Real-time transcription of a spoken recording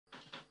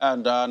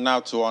And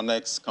now to our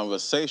next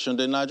conversation.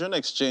 The Nigerian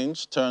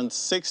exchange turned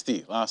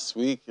 60 last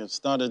week and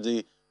started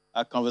the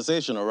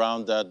conversation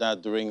around that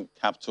during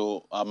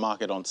Capital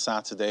Market on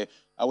Saturday.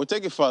 We'll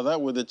take it further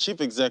with the Chief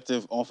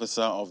Executive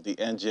Officer of the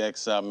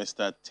NGX,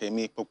 Mr.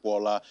 Temi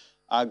Popola.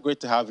 Great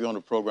to have you on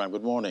the program.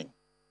 Good morning.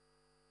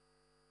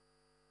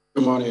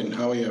 Good morning.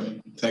 How are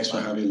you? Thanks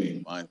for having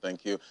me. Fine,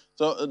 thank you.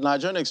 So,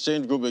 Nigerian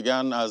Exchange Group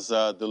began as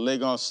the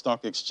Lagos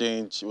Stock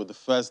Exchange, with the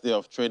first day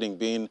of trading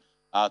being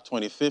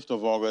 25th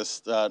of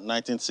August,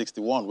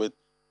 1961, with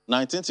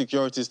 19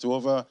 securities to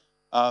over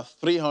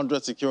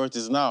 300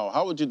 securities now.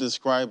 How would you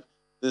describe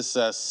this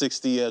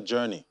 60-year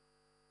journey?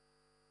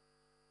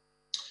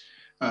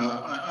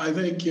 I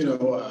think,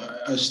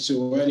 as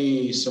to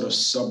any sort of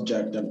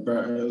subject,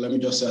 let me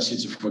just ask you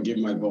to forgive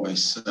my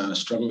voice,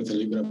 struggling with a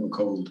little bit of a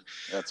cold.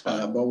 That's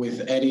fine. But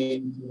with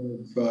any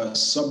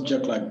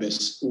subject like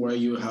this, where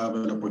you have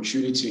an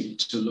opportunity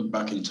to look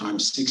back in time,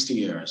 60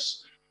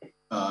 years,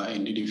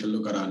 indeed, if you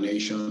look at our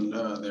nation,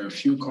 there are a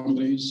few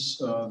companies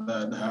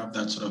that have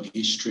that sort of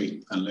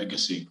history and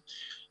legacy.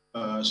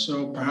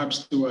 So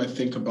perhaps the way I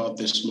think about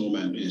this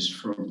moment is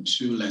from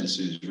two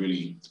lenses,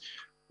 really.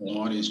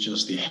 One is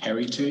just the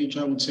heritage,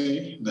 I would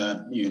say,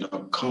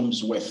 that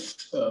comes with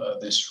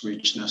this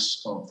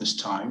richness of this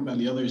time, and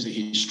the other is the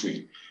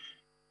history.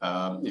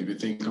 If you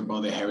think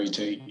about the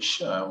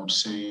heritage, I would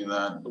say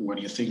that when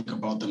you think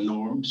about the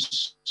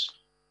norms,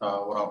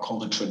 what I'll call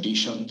the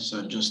traditions,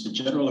 and just the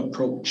general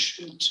approach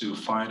to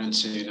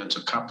financing and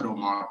to capital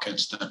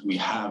markets that we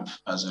have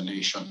as a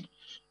nation,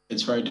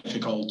 it's very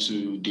difficult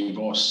to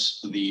divorce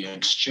the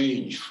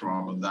exchange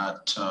from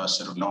that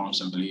set of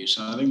norms and beliefs.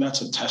 So I think that's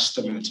a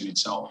testament in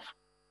itself.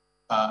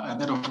 And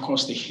then, of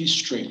course, the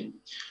history,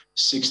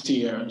 60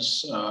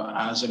 years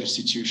as an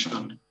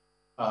institution.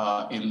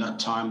 In that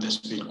time, there's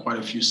been quite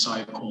a few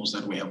cycles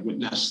that we have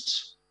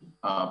witnessed.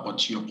 But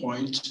to your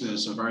point,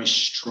 there's a very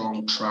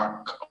strong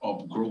track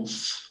of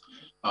growth,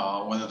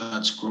 whether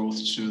that's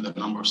growth to the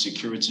number of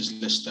securities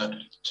listed,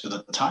 to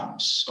the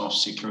types of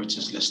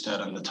securities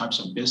listed, and the types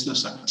of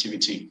business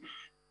activity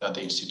that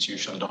the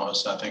institution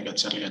does. I think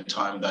it's certainly a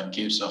time that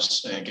gives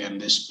us, again,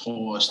 this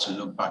pause to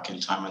look back in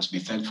time and to be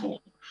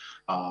thankful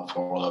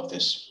for all of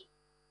this.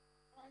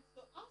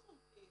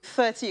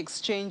 30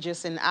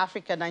 exchanges in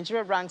Africa,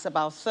 Nigeria ranks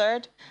about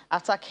third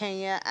after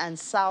Kenya and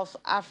South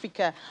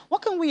Africa.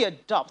 What can we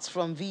adopt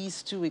from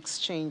these two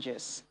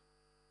exchanges?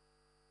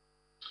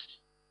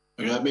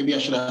 Maybe I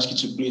should ask you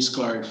to please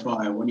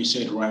clarify when you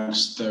say it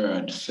ranks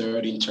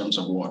third in terms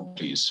of what,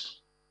 please?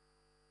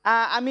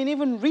 I mean,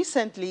 even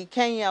recently,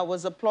 Kenya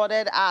was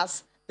applauded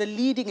as the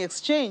leading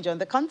exchange on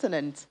the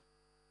continent.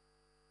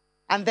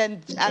 And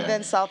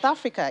then South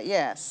Africa,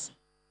 yes.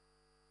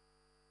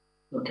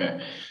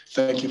 Okay,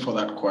 thank you for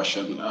that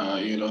question.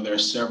 There are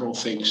several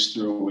things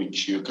through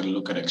which you can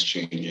look at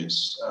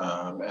exchanges.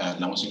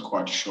 And I wasn't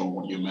quite sure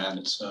what you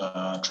meant.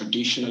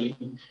 Traditionally,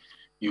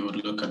 you would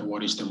look at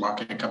what is the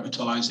market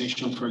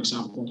capitalization, for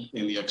example,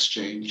 in the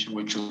exchange,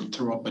 which would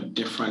throw up a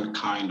different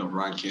kind of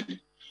ranking.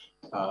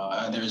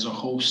 And there's a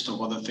host of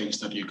other things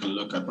that you can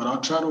look at. But I'll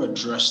try to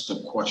address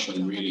the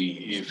question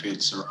really, if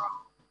it's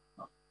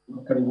around,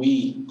 what can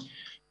we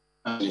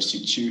as an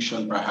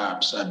institution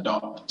perhaps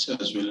adopt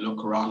as we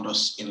look around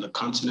us in the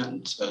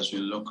continent, as we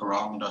look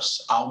around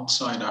us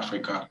outside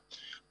Africa,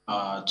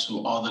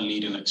 to other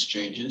leading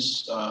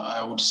exchanges.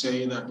 I would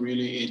say that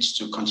really it's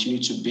to continue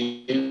to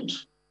build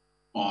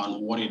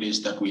on what it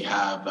is that we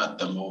have at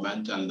the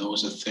moment. And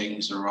those are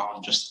things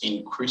around just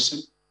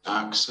increasing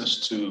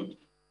access to,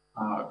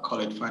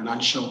 call it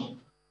financial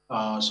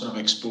sort of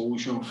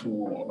exposure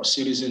for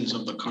citizens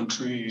of the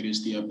country. It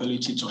is the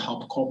ability to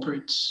help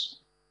corporates,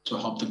 to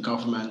help the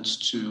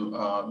government to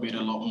meet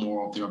a lot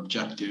more of their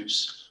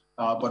objectives.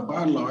 But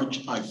by and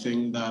large, I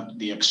think that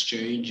the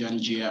exchange,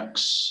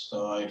 NGX,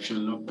 if you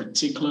look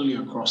particularly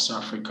across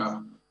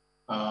Africa,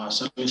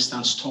 certainly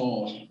stands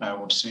tall, I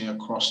would say,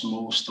 across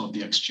most of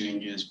the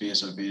exchanges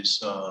vis-a-vis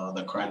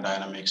the current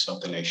dynamics of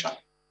the nation.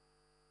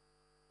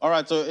 All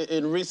right, so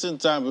in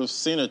recent times, we've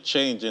seen a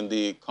change in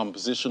the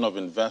composition of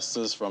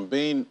investors from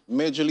being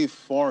majorly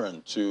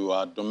foreign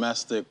to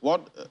domestic.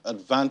 What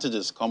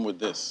advantages come with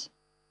this?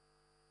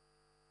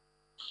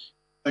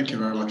 Thank you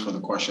very much for the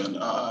question.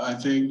 I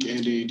think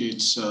indeed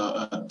it's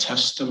a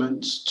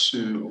testament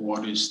to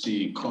what is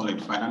the, call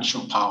it,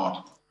 financial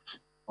power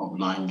of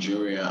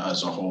Nigeria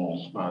as a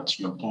whole.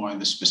 To your point,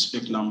 the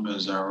specific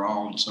numbers are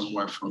around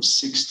somewhere from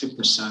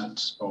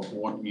 60% of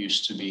what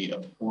used to be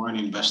a foreign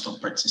investor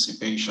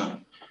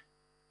participation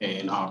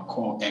in our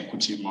core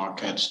equity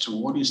markets to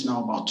what is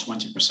now about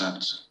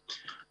 20%.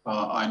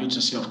 I need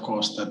to say, of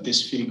course, that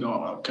this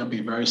figure can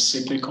be very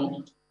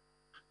cyclical.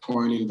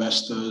 Foreign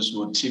investors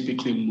will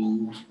typically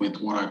move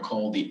with what I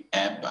call the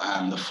ebb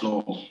and the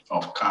flow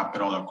of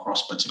capital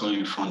across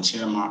particularly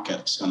frontier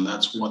markets. And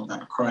that's what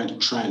that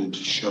current trend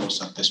shows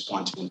at this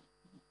point in.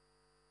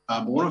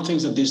 But one of the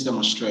things that this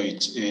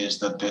demonstrates is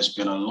that there's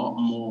been a lot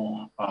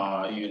more,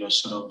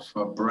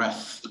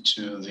 breadth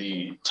to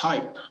the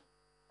type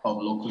of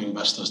local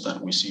investors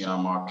that we see in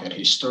our market.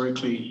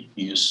 Historically,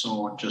 you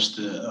saw just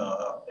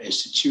the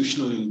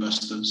institutional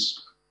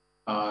investors.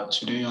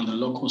 Today, on the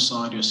local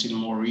side, you're seeing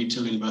more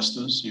retail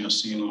investors. You're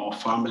seeing more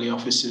family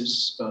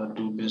offices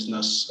do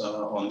business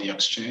on the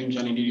exchange.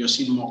 And indeed, you're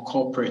seeing more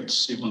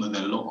corporates, even though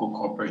they're local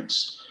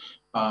corporates,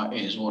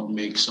 is what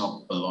makes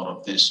up a lot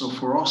of this. So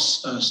for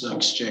us as an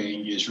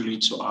exchange is really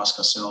to ask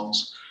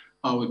ourselves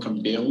how we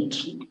can build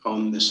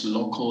on this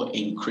local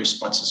increased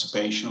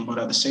participation, but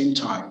at the same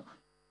time,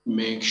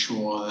 make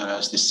sure that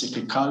as the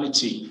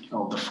cyclicality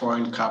of the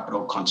foreign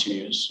capital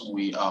continues,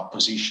 we are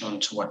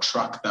positioned to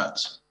attract that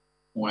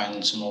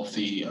when some of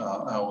the,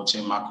 I would say,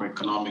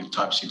 macroeconomic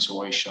type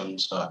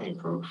situations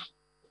improve.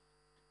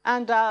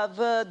 And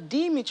the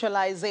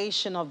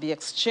demutualization of the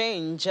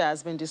exchange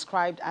has been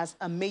described as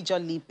a major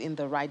leap in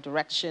the right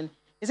direction.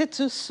 Is it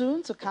too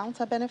soon to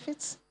counter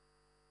benefits?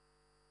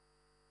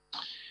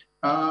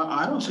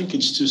 I don't think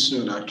it's too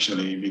soon,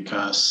 actually,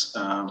 because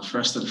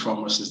first and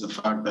foremost is the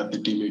fact that the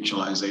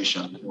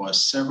demutualization was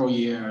several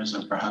years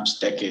and perhaps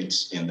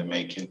decades in the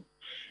making.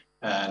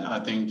 And I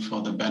think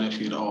for the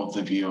benefit of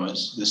the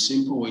viewers, the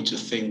simple way to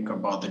think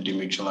about the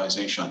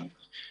demutualization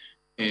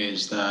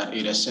is that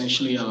it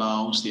essentially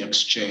allows the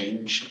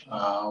exchange,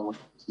 which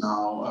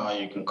now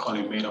you can call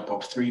it made up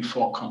of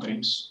 3-4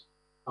 companies.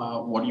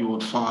 What you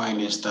would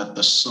find is that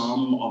the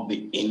sum of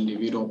the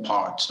individual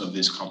parts of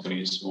these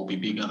companies will be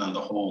bigger than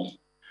the whole.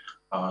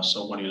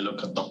 So when you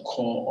look at the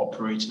core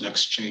operating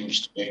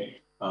exchange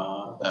today,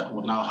 that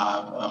will now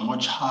have a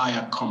much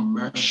higher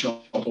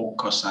commercial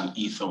focus and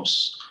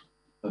ethos,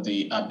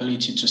 the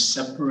ability to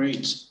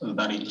separate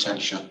that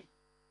intention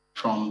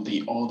from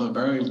the other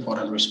very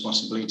important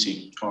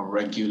responsibility of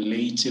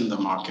regulating the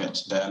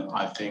market, then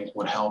I think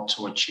would help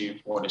to achieve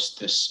what is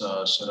this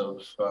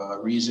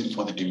reason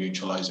for the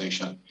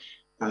demutualization.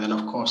 And then,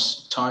 of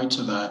course, tied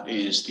to that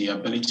is the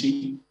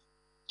ability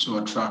to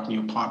attract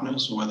new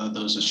partners, whether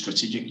those are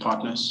strategic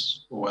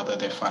partners, or whether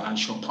they're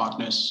financial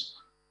partners,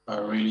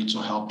 really to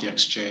help the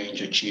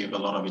exchange achieve a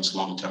lot of its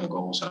long-term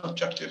goals and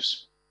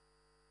objectives.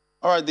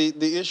 All right,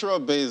 the issuer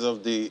base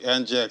of the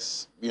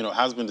NGX,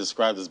 has been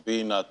described as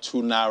being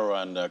too narrow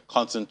and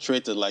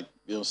concentrated. Like,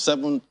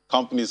 7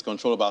 companies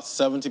control about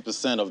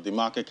 70% of the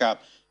market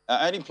cap.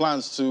 Any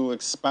plans to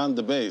expand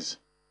the base?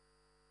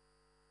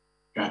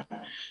 Okay,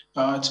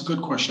 it's a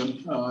good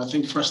question. I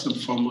think first and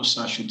foremost,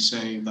 I should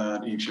say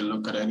that if you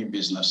look at any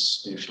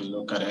business, if you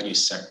look at any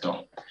sector,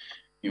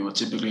 you will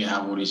typically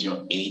have what is your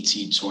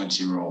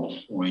 80-20 rule,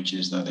 which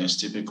is that there's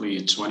typically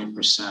a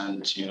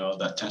 20%,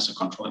 that tends to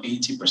control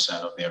 80%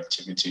 of the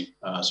activity.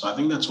 So I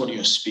think that's what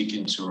you're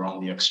speaking to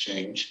around the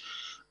exchange.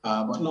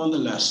 But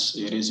nonetheless,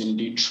 it is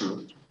indeed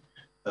true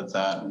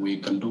that we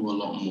can do a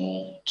lot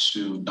more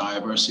to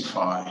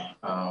diversify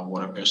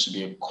what appears to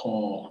be a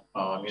core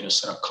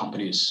set of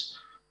companies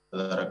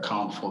that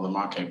account for the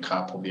market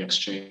cap of the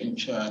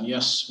exchange. And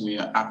yes, we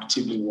are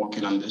actively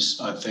working on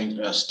this. I think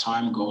as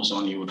time goes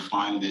on, you would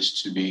find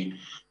this to be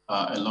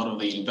a lot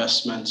of the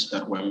investments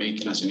that we're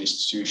making as an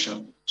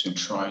institution to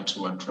try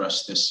to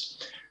address this.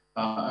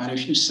 And a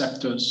few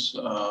sectors,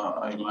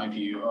 in my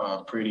view,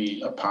 are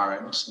pretty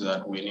apparent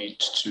that we need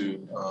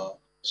to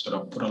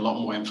put a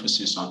lot more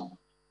emphasis on.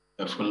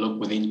 If we look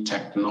within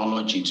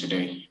technology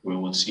today, we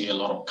will see a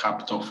lot of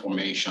capital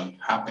formation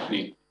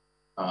happening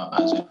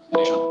as a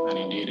nation, and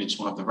indeed it's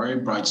one of the very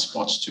bright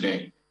spots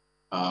today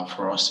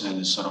for us in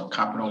the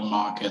capital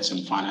markets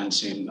and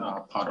financing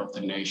part of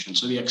the nation.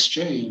 So the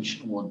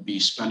exchange would be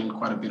spending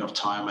quite a bit of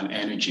time and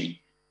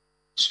energy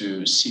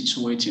to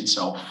situate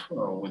itself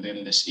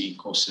within this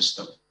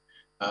ecosystem.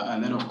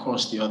 And then, of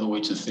course, the other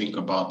way to think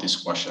about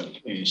this question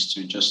is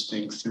to just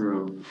think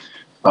through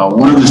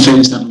what are the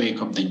things that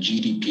make up the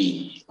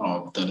GDP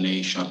of the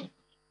nation.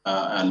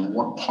 And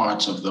what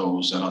parts of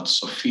those are not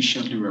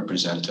sufficiently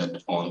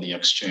represented on the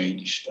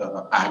exchange.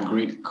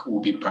 Agri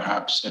will be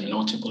perhaps a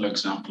notable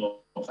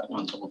example of that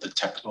on top of the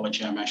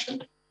technology I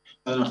mentioned.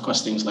 And then, of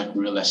course, things like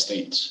real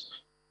estate.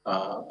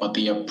 But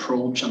the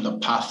approach and the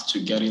path to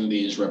getting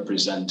these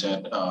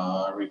represented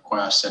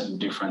requires certain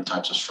different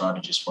types of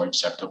strategies for each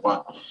sector.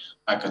 But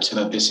I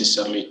consider this is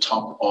certainly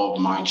top of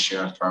mind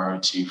share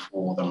priority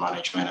for the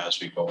management as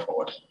we go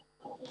forward.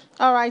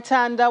 All right,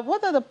 and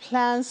what are the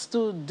plans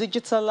to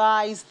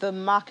digitalize the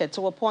market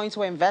to a point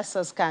where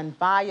investors can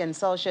buy and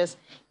sell shares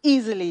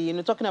easily?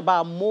 Talking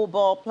about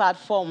mobile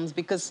platforms,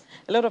 because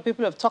a lot of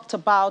people have talked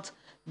about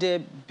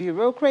the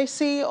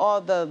bureaucracy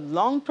or the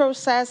long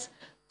process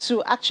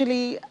to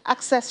actually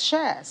access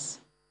shares.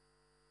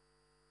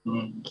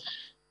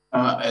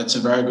 It's a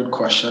very good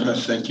question.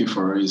 Thank you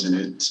for raising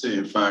it.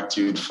 In fact,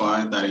 you'd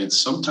find that it's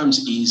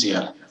sometimes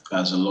easier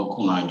as a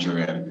local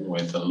Nigerian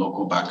with a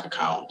local bank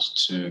account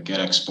to get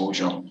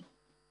exposure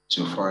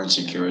to foreign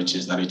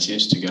securities than it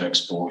is to get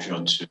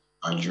exposure to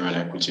Nigerian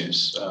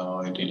equities.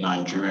 In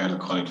Nigerian,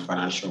 call it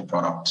financial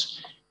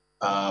products.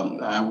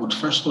 I would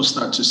first of all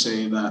start to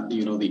say that,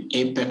 the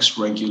apex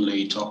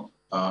regulator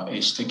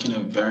is taking a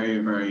very,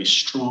 very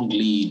strong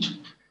lead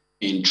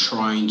in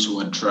trying to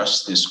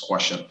address this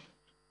question.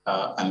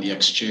 And the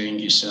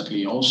exchange is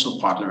certainly also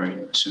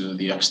partnering to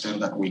the extent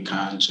that we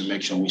can to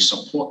make sure we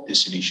support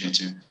this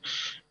initiative.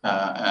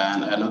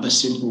 And another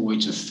simple way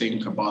to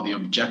think about the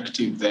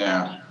objective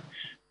there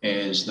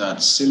is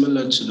that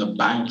similar to the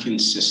banking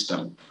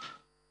system,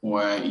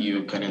 where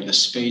you can, in the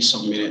space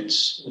of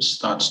minutes,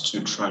 start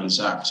to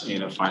transact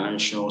in a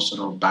financial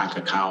sort of bank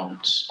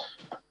account.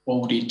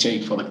 What would it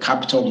take for the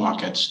capital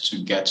markets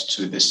to get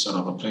to this sort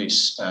of a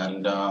place?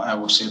 And I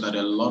would say that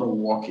a lot of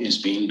work is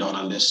being done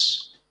on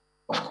this.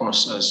 Of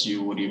course, as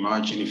you would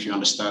imagine, if you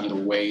understand the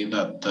way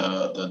that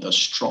the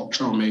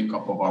structural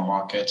makeup of our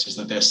markets is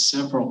that there's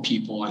several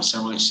people and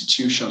several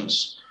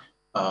institutions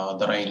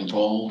that are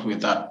involved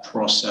with that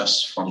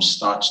process from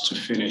start to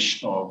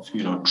finish of,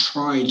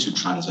 trying to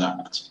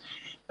transact.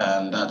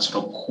 And that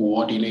sort of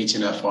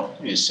coordinating effort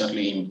is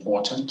certainly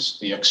important.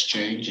 The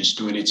exchange is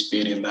doing its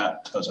bit in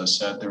that. As I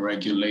said, the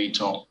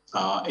regulator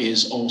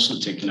is also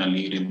taking a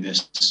lead in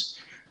this.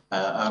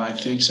 And I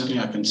think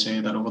certainly I can say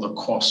that over the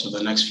course of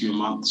the next few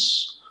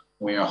months,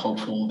 we are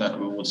hopeful that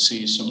we would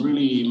see some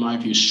really, in my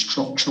view,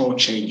 structural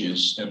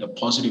changes in the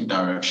positive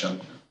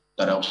direction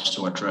that helps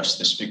to address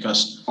this.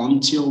 Because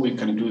until we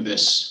can do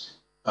this,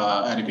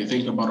 and if you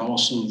think about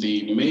also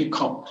the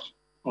makeup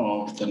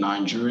of the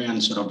Nigerian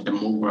sort of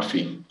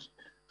demography,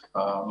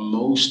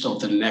 most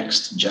of the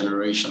next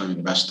generation of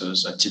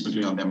investors are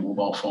typically on their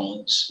mobile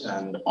phones.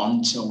 And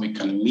until we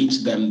can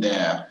meet them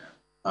there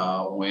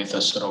with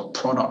a sort of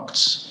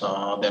products,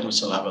 then we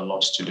still have a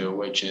lot to do,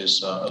 which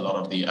is a lot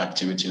of the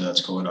activity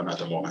that's going on at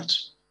the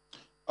moment.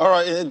 All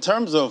right, in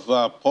terms of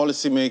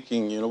policy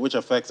making, which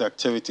affects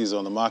activities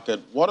on the market,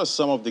 what are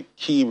some of the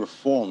key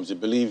reforms you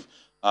believe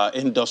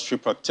industry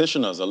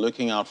practitioners are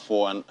looking out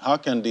for, and how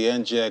can the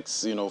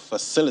NGX,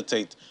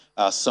 facilitate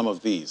some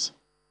of these?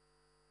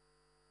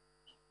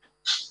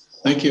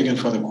 Thank you again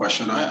for the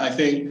question. I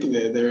think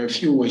there are a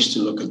few ways to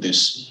look at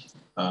this.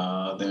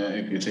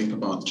 If you think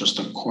about just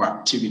the core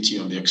activity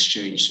of the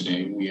exchange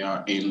today, we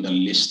are in the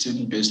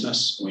listing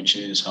business, which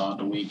is how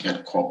do we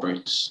get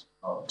corporates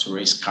to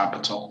raise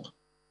capital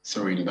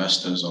through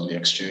investors on the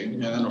exchange.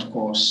 And then, of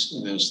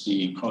course, there's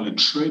the, call it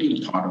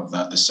trading part of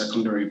that, the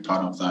secondary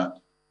part of that,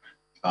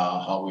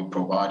 how we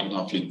provide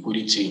enough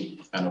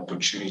liquidity and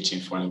opportunity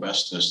for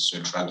investors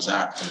to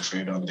transact and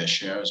trade on their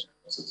shares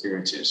and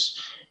securities.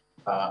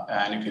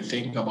 And if you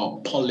think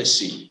about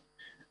policy,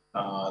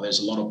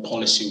 there's a lot of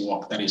policy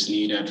work that is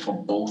needed for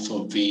both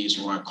of these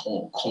what I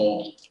call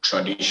core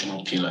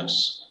traditional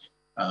pillars.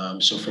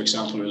 So, for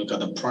example, we look at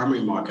the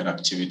primary market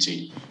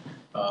activity.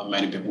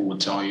 Many people will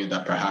tell you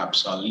that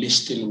perhaps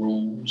listing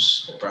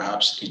rules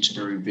perhaps need to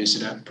be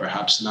revisited,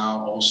 perhaps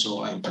now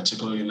also, and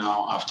particularly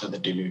now after the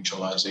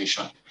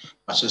demutualization.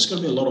 So there's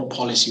going to be a lot of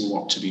policy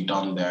work to be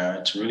done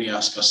there to really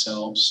ask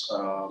ourselves,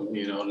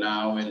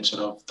 now in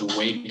sort of the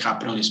way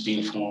capital is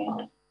being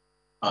formed,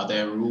 are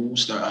there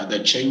rules, are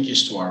there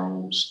changes to our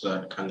rules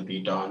that can be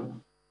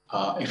done?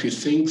 If you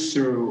think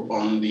through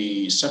on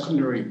the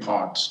secondary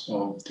part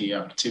of the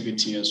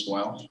activity as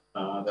well,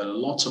 there are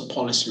lots of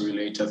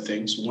policy-related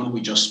things. One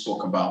we just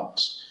spoke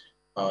about,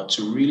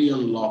 to really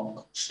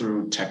unlock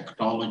through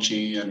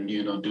technology and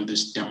do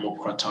this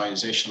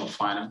democratization of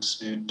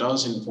finance. It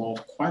does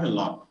involve quite a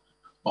lot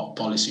of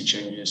policy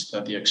changes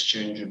that the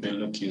exchange will be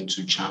looking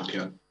to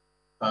champion.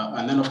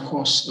 And then, of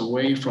course,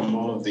 away from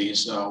all of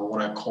these,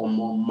 what I call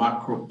more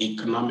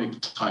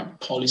macroeconomic type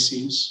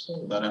policies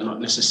that are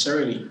not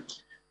necessarily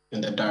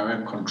in the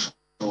direct control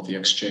of the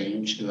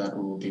exchange, that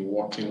we will be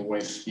working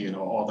with,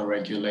 other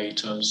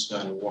regulators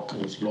and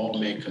working with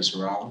lawmakers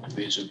around.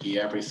 These would be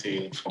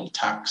everything from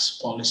tax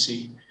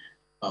policy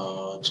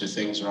to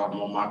things around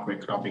more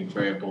macroeconomic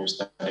variables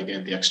that,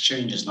 again, the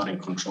exchange is not in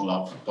control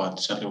of, but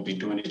certainly will be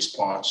doing its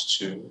part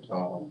to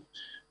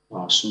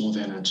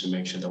smoothen and to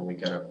make sure that we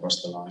get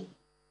across the line.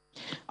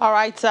 All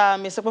right,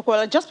 Mr.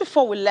 Kwekwala, just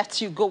before we let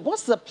you go,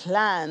 what's the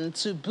plan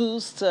to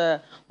boost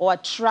or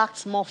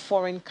attract more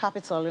foreign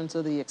capital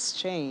into the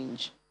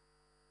exchange?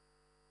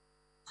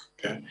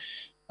 Okay.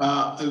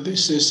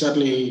 This is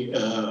certainly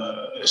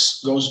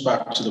goes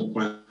back to the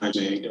point I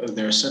made.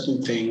 There are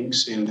certain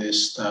things in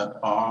this that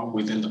are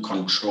within the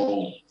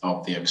control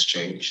of the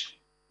exchange.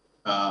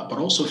 But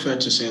also fair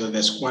to say that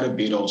there's quite a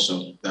bit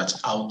also that's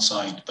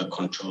outside the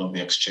control of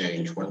the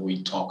exchange when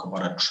we talk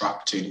about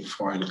attracting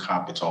foreign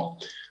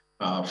capital.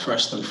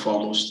 First and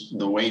foremost,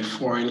 the way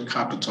foreign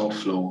capital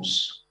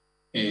flows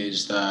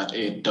is that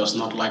it does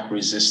not like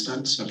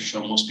resistance. I'm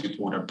sure most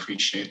people would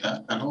appreciate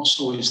that. And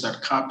also is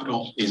that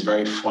capital is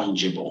very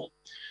fungible.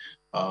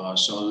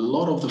 So a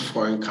lot of the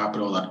foreign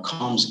capital that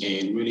comes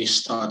in really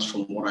starts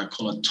from what I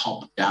call a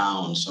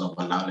top-down sort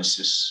of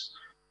analysis.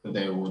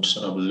 They would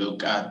sort of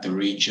look at the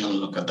region,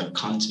 look at the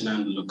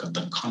continent, look at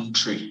the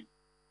country,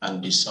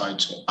 and decide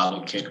to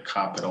allocate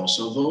capital.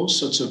 So those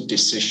sorts of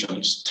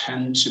decisions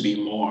tend to be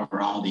more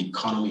around the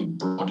economy,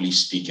 broadly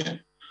speaking.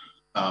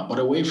 But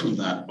away from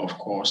that, of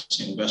course,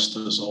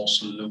 investors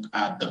also look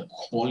at the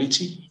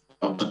quality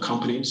of the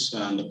companies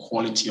and the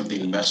quality of the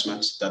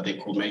investments that they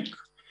could make.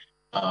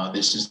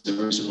 This is the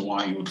reason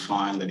why you would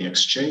find that the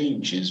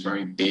exchange is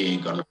very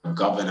big on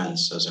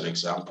governance, as an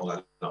example,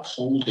 and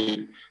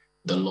upholding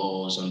the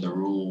laws and the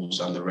rules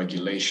and the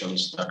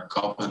regulations that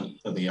govern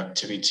the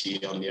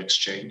activity on the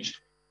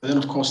exchange. And then,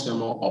 of course, there are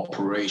more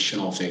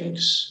operational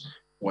things.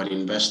 When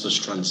investors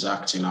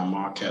transact in our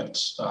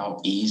markets,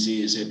 how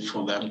easy is it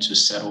for them to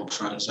settle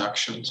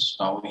transactions?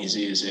 How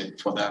easy is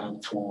it for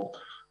them for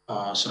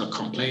sort of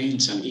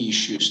complaints and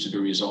issues to be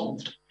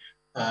resolved?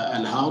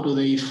 And how do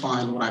they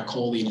find what I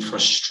call the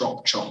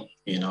infrastructure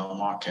in our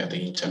market,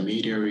 the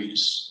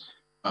intermediaries,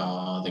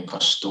 the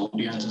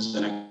custodians, as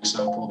an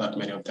example, that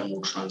many of them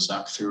will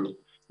transact through?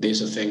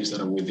 These are things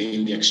that are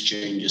within the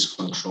exchange's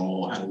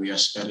control, and we are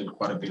spending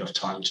quite a bit of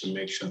time to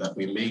make sure that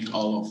we make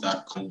all of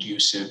that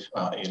conducive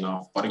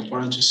enough. But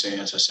important to say,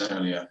 as I said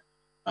earlier,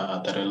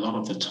 that a lot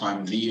of the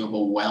time, the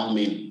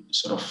overwhelming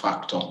sort of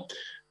factor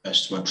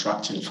as to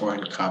attracting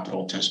foreign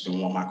capital tends to be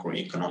more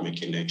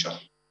macroeconomic in nature.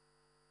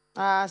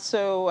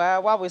 So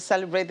while we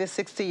celebrate the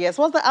 60 years,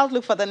 what's the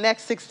outlook for the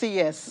next 60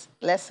 years?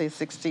 Let's say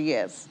 60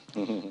 years.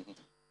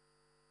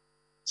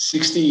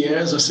 60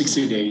 years or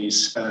 60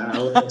 days? I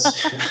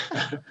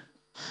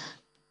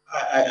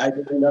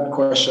think that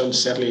question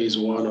certainly is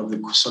one of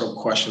the sort of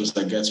questions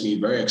that gets me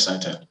very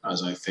excited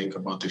as I think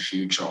about the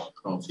future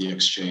of the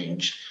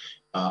exchange.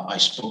 I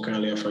spoke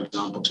earlier, for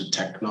example, to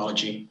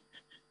technology.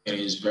 It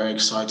is very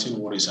exciting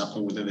what is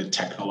happening within the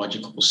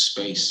technological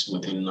space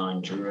within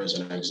Nigeria, as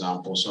an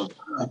example. So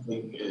I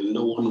think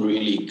no one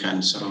really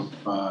can sort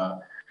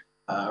of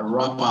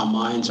wrap our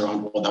minds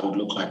around what that would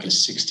look like in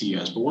 60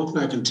 years. But one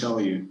thing I can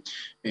tell you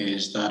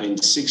is that in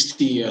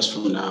 60 years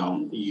from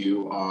now,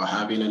 you are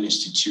having an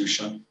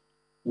institution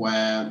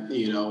where,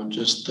 you know,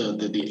 just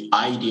the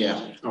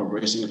idea of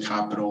raising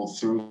capital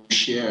through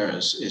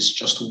shares is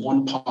just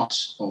one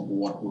part of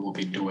what we will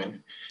be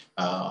doing.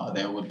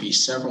 There would be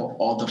several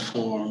other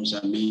forms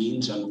and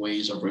means and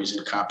ways of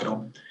raising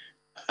capital.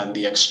 And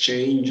the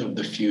exchange of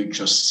the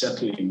future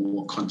certainly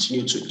will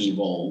continue to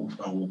evolve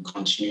and will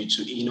continue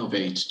to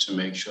innovate to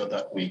make sure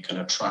that we can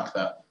attract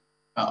that.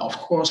 Of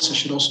course, I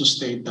should also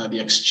state that the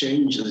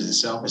exchange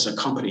itself is a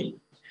company.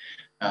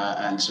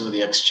 And so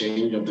the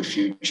exchange of the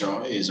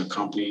future is a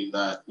company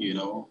that, you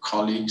know,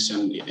 colleagues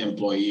and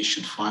employees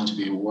should find to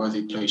be a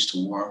worthy place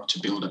to work, to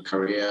build a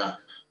career,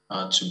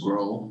 to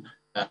grow.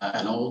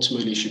 And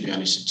ultimately should be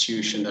an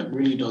institution that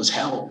really does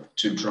help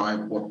to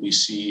drive what we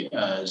see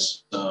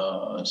as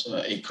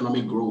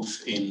economic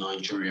growth in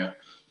Nigeria.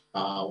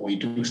 We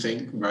do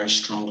think very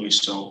strongly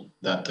so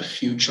that the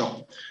future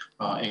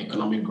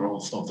economic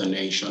growth of the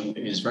nation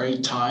is very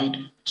tied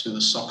to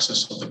the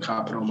success of the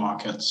capital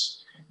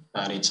markets.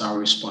 And it's our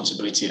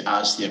responsibility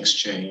as the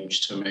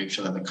exchange to make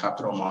sure that the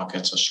capital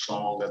markets are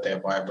strong, that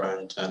they're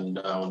vibrant, and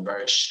on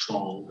very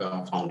strong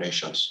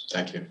foundations.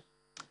 Thank you.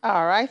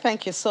 All right.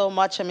 Thank you so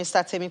much,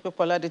 Mr. Temi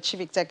Popola, the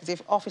Chief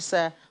Executive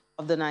Officer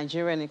of the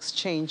Nigerian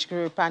Exchange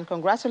Group. And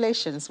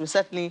congratulations. We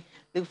certainly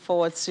look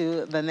forward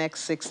to the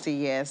next 60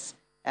 years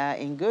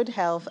in good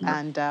health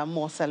and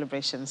more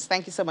celebrations.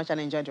 Thank you so much and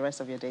enjoy the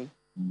rest of your day.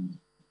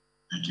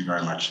 Thank you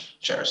very much.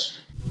 Cheers.